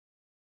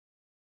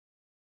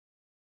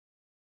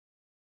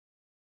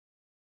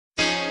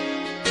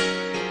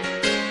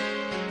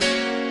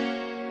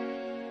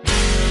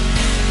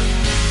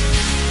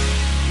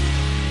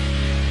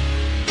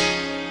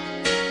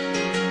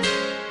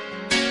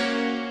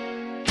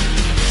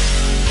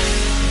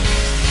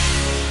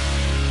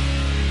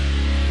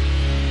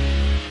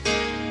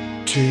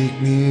Take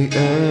me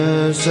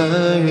as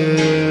I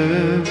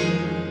am,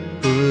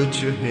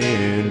 put your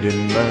hand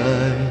in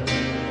mine,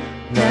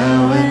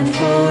 now and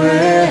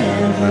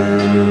forever.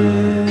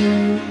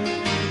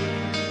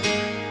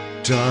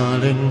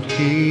 Darling,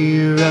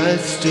 here I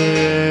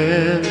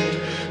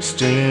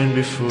stand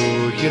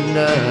before you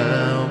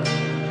now.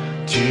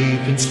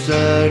 Deep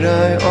inside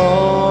I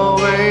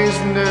always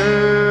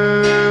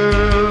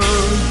knew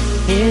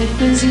it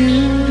was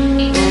you,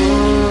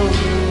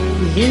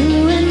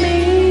 you and me,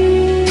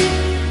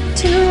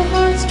 two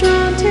hearts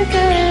drawn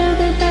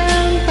together,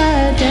 bound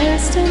by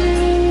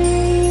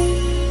destiny.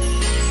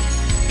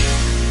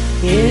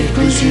 It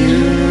was you,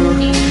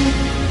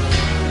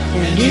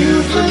 and you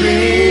for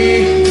me.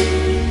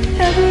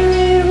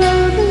 Every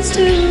road leads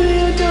to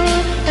your door,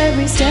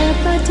 every step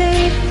I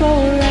take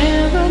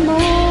forevermore.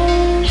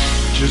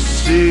 Just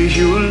say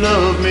you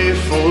love me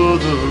for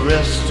the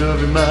rest of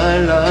my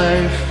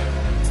life.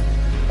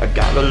 I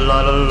got a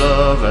lot of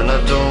love and I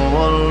don't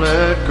wanna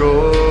let go.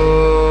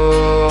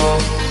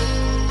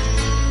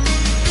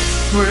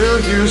 Will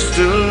you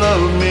still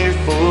love me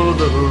for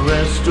the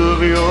rest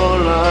of your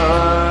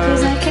life?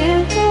 'Cause I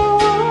can't go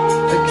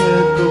on. I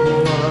can't go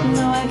on.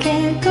 No, I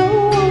can't go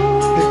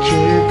on. I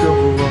can't go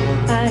on.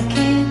 I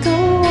can't go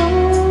on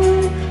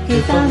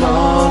If I'm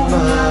on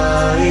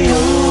my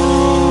own.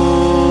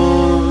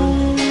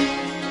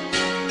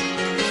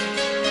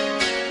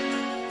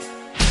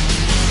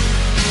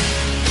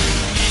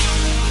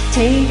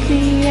 Take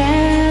me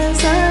as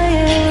I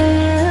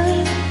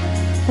am,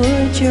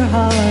 put your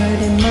heart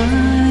in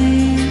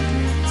mine,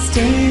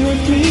 stay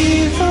with me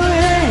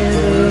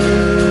forever.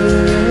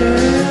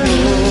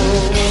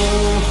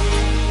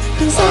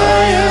 'Cause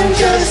I am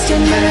just a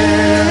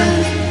man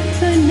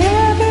who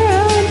never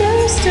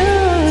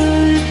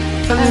understood.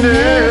 I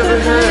never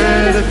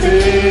had a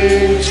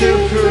thing to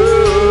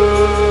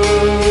prove.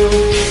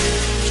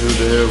 So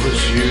there was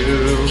you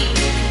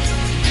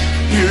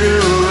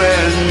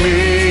and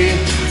me.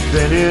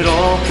 Then it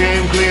all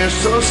came clear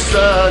so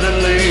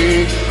suddenly,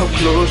 how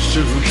close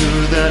to you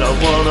that I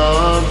wanna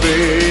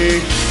be.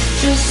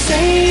 Just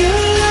say you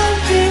love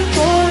me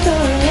for the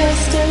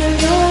rest of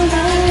your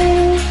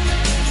life.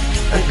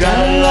 I got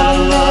a lot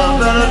of love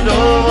and I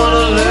don't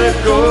wanna let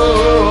go.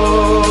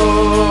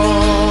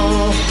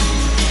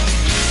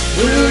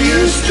 Will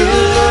you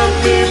still love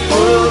me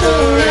for the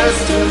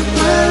rest of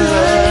my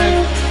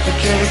life? I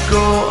can't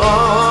go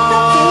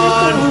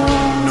on.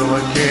 No,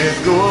 I can't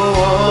go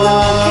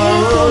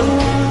on.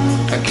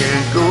 I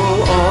can't go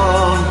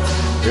on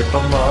if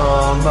I'm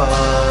on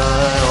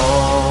my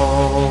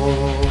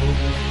own.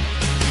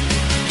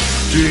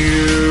 Do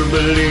you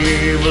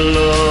believe a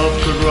love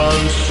could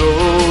run so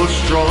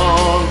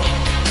strong?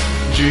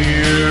 Do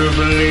you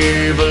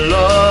believe a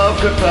love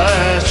could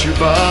pass you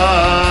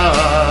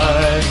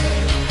by?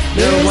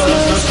 There was no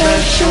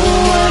special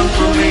one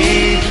for me.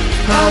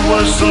 I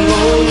was so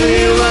lonely,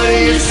 right,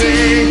 you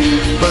see.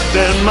 But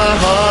then my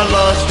heart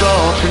lost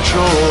all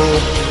control.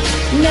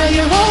 Now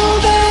you're all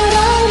that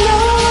I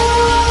know.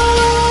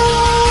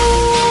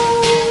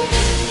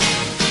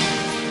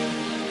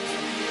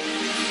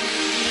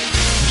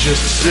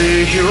 Just say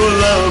you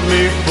love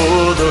me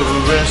for the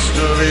rest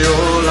of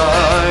your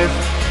life.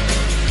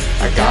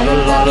 I got a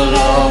lot of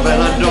love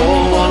and I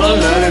don't wanna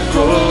let it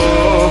go.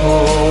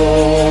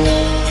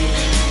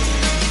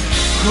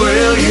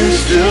 Will you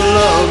still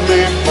love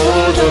me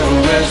for the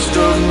rest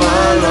of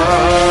my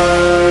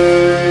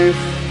life?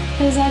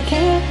 'Cause I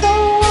can't go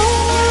on.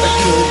 I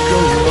can't go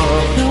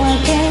on. No, I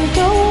can't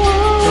go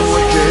on. No,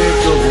 I can't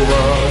go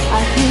on.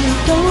 I can't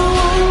go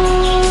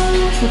on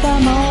if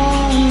I'm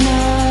on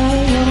my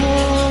own.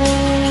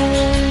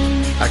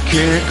 I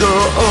can't go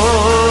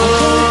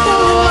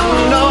on.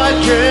 No, I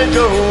can't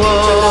go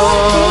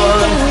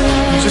on.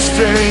 Just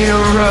stay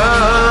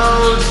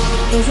around.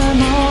 'Cause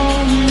I'm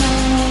on my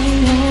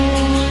own.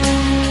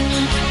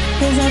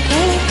 'Cause I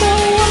can't go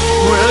on.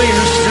 Will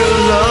you still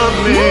love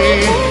me?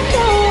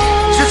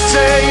 Just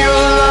say you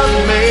love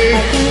me.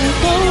 I can't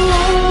go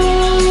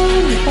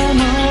on if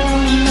I'm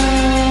on my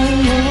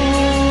own.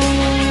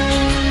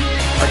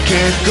 I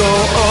can't go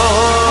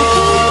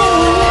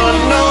on.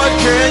 No, I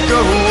can't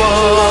go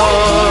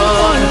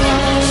on.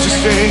 Just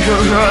stay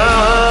around.